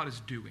what God is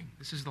doing.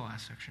 This is the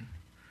last section.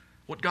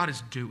 What God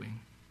is doing,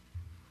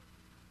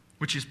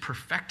 which is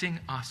perfecting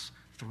us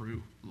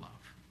through love.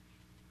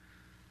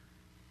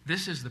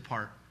 This is the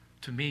part,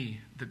 to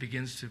me, that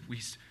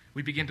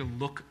we begin to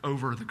look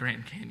over the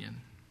Grand Canyon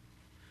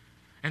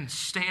and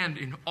stand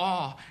in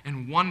awe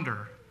and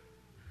wonder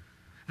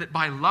that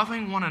by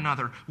loving one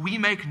another, we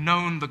make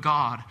known the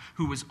God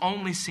who is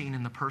only seen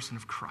in the person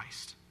of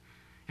Christ,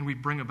 and we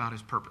bring about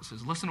his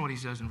purposes. Listen to what he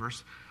says in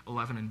verse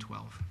 11 and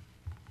 12.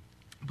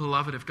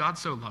 Beloved, if God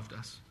so loved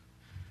us,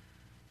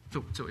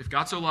 so if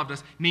God so loved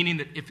us, meaning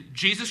that if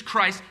Jesus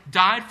Christ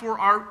died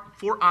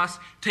for us,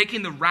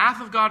 taking the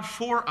wrath of God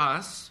for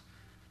us,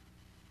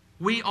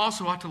 we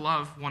also ought to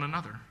love one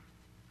another.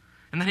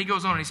 And then he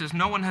goes on and he says,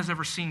 no one has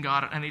ever seen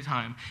God at any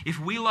time. If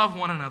we love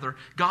one another,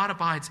 God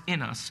abides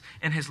in us,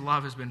 and his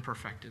love has been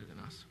perfected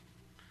in us.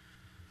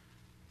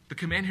 The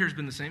command here has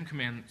been the same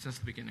command since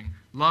the beginning.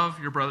 Love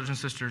your brothers and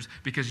sisters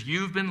because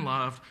you've been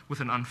loved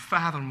with an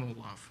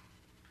unfathomable love.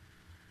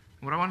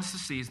 What I want us to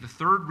see is the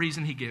third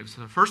reason he gives.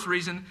 So the first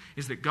reason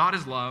is that God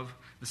is love.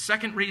 The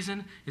second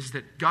reason is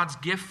that God's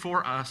gift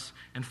for us.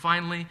 And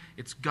finally,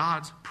 it's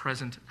God's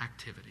present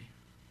activity.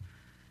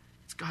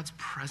 It's God's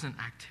present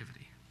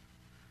activity.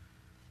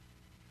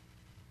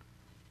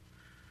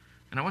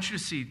 And I want you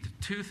to see the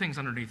two things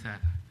underneath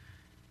that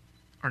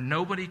are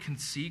nobody can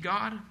see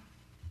God,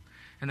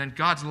 and then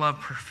God's love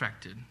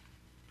perfected.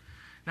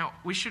 Now,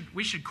 we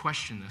should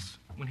question this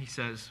when he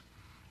says,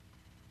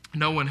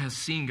 no one has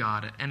seen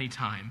God at any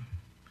time.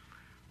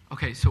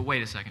 Okay, so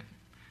wait a second.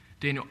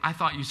 Daniel, I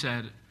thought you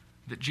said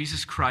that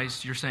Jesus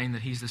Christ, you're saying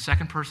that he's the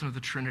second person of the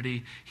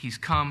Trinity. He's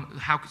come.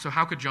 How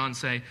could John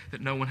say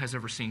that no one has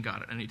ever seen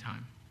God at any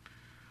time?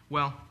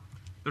 Well,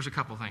 there's a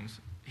couple things.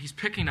 He's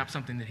picking up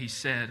something that he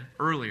said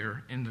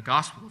earlier in the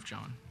Gospel of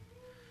John.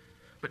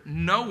 But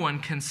no one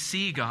can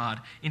see God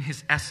in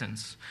his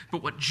essence.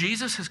 But what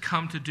Jesus has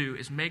come to do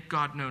is make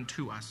God known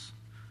to us.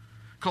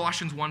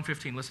 Colossians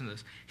 1:15, listen to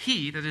this.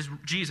 He, that is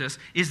Jesus,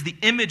 is the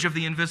image of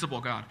the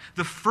invisible God,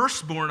 the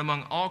firstborn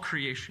among all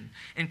creation.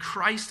 And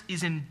Christ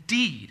is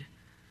indeed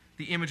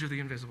the image of the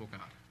invisible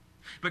God.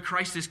 But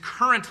Christ is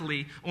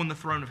currently on the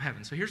throne of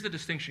heaven. So here's the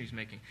distinction he's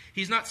making.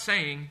 He's not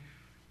saying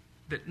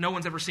that no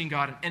one's ever seen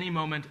God at any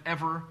moment,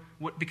 ever,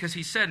 because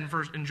he said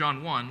in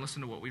John 1,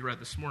 listen to what we read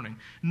this morning,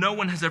 no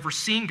one has ever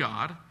seen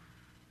God,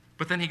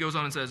 but then he goes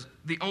on and says,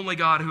 the only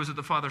God who is at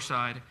the Father's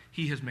side,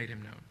 he has made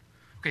him known.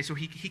 Okay, so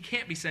he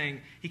can't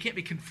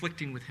be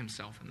conflicting with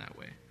himself in that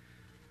way.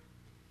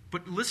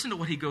 But listen to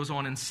what he goes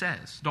on and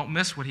says. Don't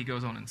miss what he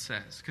goes on and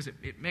says, because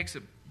it makes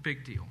a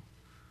big deal.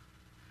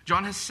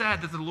 John has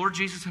said that the Lord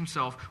Jesus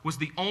himself was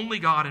the only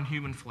God in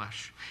human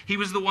flesh. He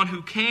was the one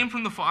who came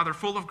from the Father,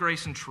 full of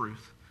grace and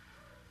truth.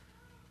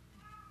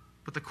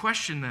 But the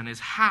question then is,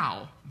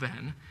 how,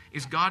 then,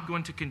 is God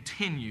going to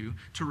continue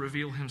to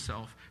reveal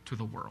himself to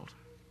the world?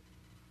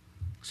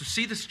 So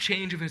see this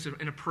change of his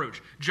approach.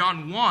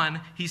 John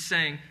 1, he's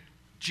saying,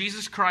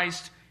 Jesus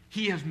Christ,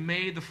 he has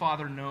made the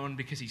Father known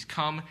because he's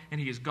come and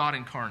he is God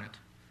incarnate.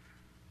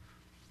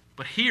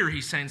 But here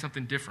he's saying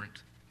something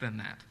different than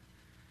that.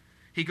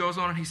 He goes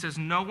on and he says,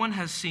 no one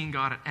has seen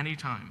God at any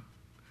time.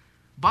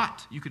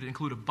 But, you could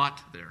include a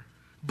but there.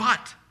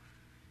 But,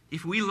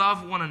 if we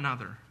love one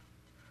another,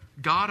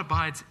 God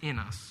abides in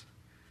us,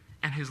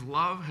 and his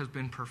love has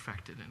been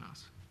perfected in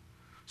us.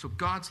 So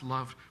God's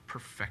love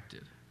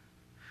perfected.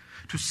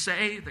 To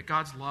say that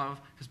God's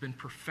love has been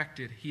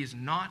perfected, he is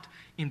not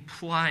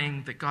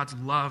implying that God's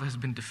love has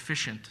been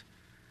deficient.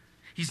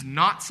 He's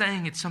not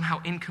saying it's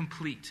somehow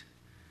incomplete.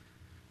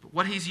 But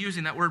what he's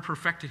using, that word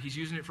perfected, he's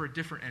using it for a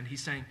different end.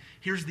 He's saying,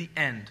 here's the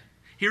end.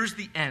 Here's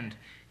the end.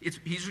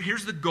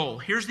 Here's the goal.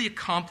 Here's the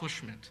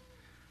accomplishment.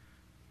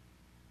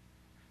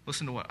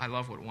 Listen to I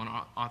love what one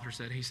author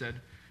said. He said,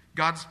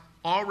 God's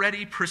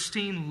already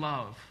pristine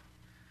love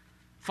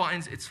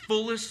finds its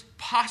fullest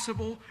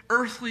possible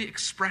earthly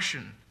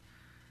expression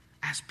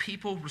as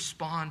people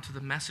respond to the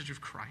message of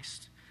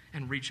Christ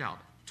and reach out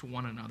to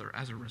one another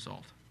as a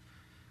result.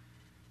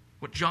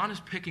 What John is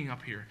picking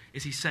up here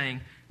is he's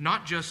saying,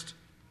 not just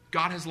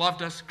God has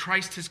loved us,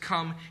 Christ has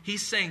come.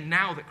 He's saying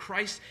now that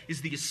Christ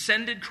is the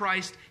ascended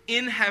Christ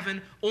in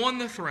heaven on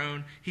the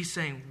throne. He's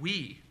saying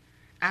we,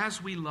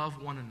 as we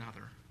love one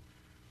another,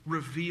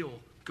 reveal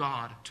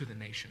God to the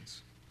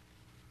nations.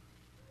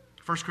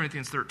 1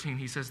 Corinthians 13,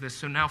 he says this,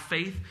 "So now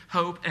faith,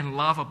 hope, and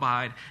love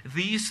abide,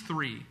 these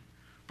three,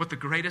 but the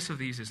greatest of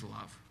these is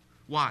love."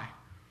 Why?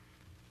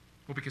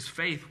 Well, because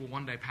faith will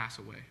one day pass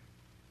away.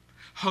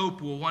 Hope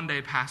will one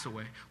day pass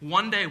away.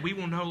 One day we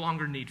will no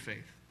longer need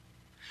faith.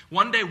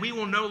 One day we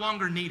will no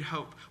longer need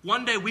hope.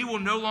 One day we will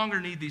no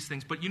longer need these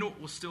things. But you know what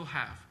we'll still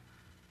have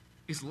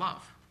is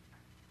love.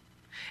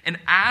 And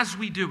as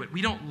we do it,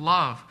 we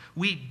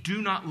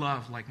do not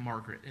love like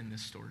Margaret in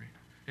this story,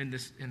 in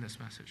this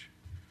message.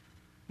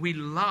 We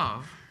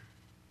love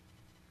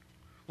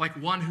like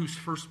one who's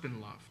first been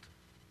loved.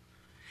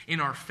 In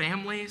our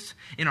families,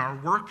 in our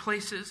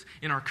workplaces,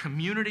 in our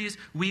communities,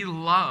 we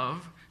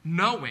love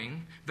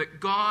knowing that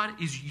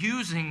God is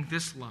using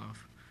this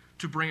love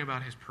to bring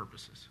about his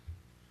purposes.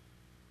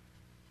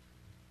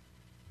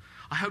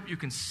 I hope you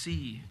can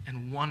see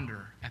and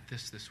wonder at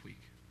this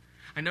week.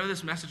 I know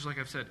this message, like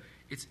I've said,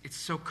 it's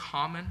so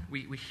common.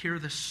 We hear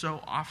this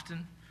so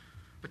often.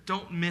 But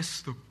don't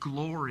miss the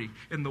glory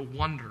and the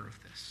wonder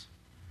of this.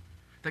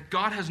 That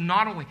God has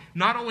not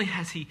only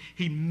has he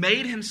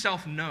made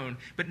himself known,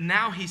 but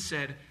now he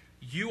said,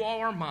 "You all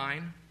are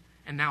mine,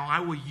 and now I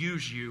will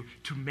use you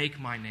to make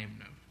my name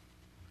known."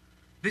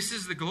 This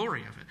is the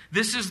glory of it.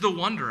 This is the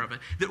wonder of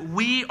it, that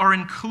we are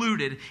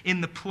included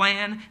in the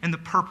plan and the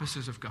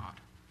purposes of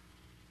God.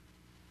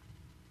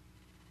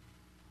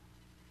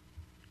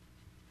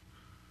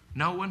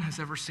 No one has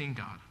ever seen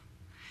God.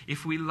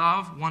 If we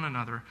love one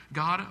another,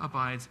 God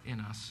abides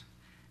in us,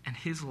 and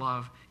his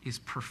love is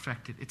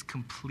perfected. It's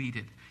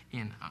completed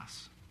in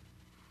us.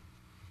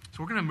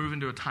 So we're going to move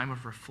into a time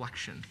of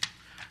reflection.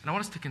 And I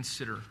want us to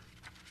consider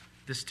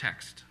this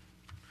text.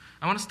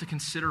 I want us to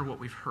consider what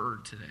we've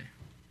heard today.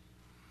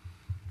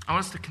 I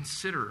want us to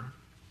consider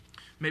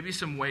maybe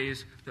some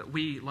ways that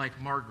we,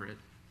 like Margaret,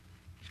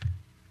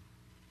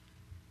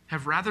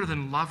 have, rather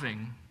than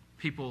loving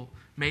people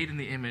made in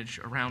the image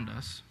around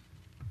us,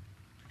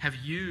 have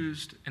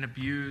used and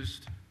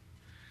abused,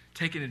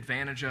 taken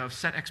advantage of,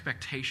 set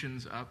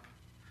expectations up.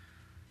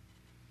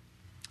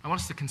 I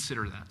want us to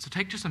consider that. So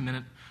take just a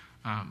minute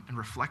and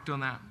reflect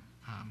on that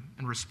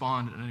and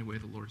respond in any way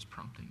the Lord's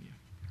prompting you.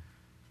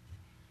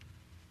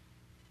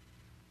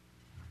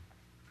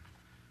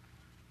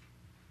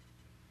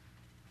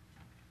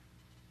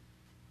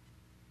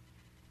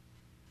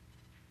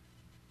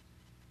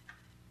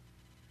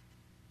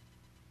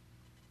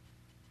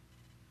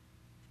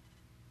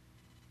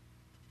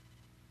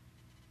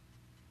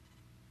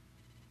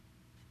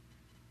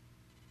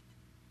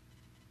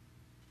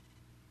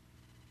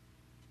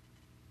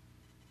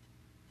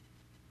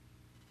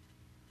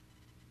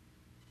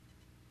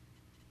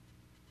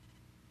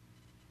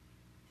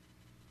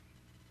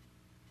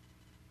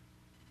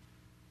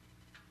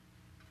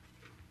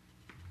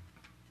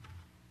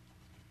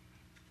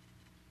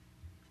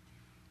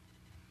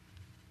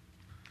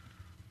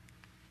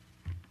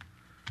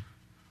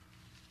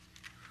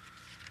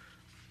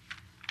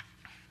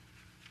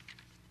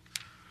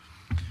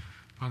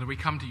 Father, we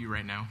come to you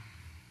right now,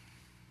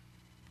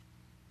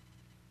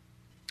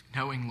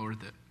 knowing, Lord,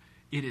 that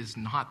it is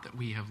not that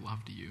we have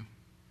loved you,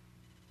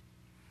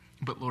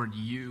 but, Lord,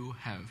 you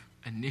have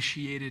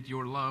initiated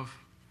your love.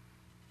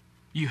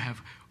 You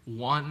have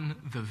won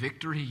the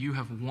victory. You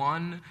have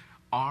won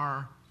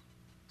our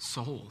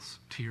souls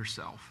to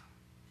yourself.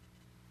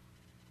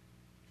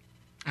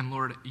 And,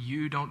 Lord,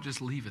 you don't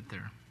just leave it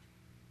there.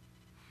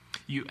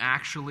 You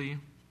actually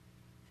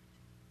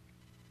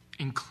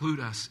include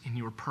us in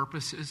your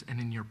purposes and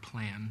in your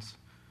plans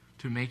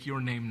to make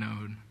your name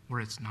known where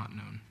it's not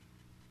known.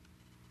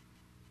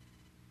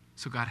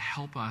 So God,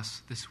 help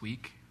us this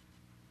week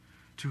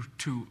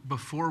to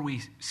before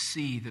we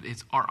see that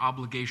it's our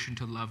obligation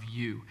to love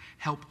you,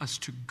 help us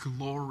to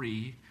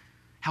glory,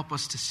 help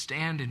us to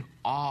stand in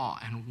awe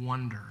and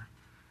wonder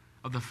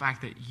of the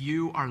fact that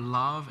you are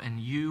love and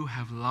you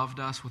have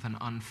loved us with an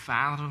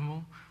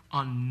unfathomable,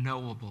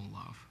 unknowable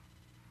love.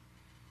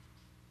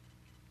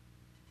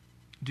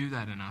 Do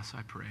that in us,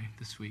 I pray,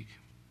 this week.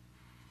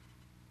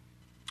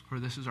 For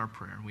this is our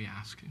prayer, we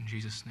ask in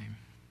Jesus' name.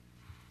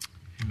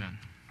 Amen.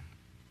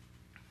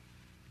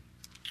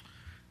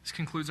 This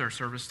concludes our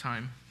service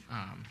time.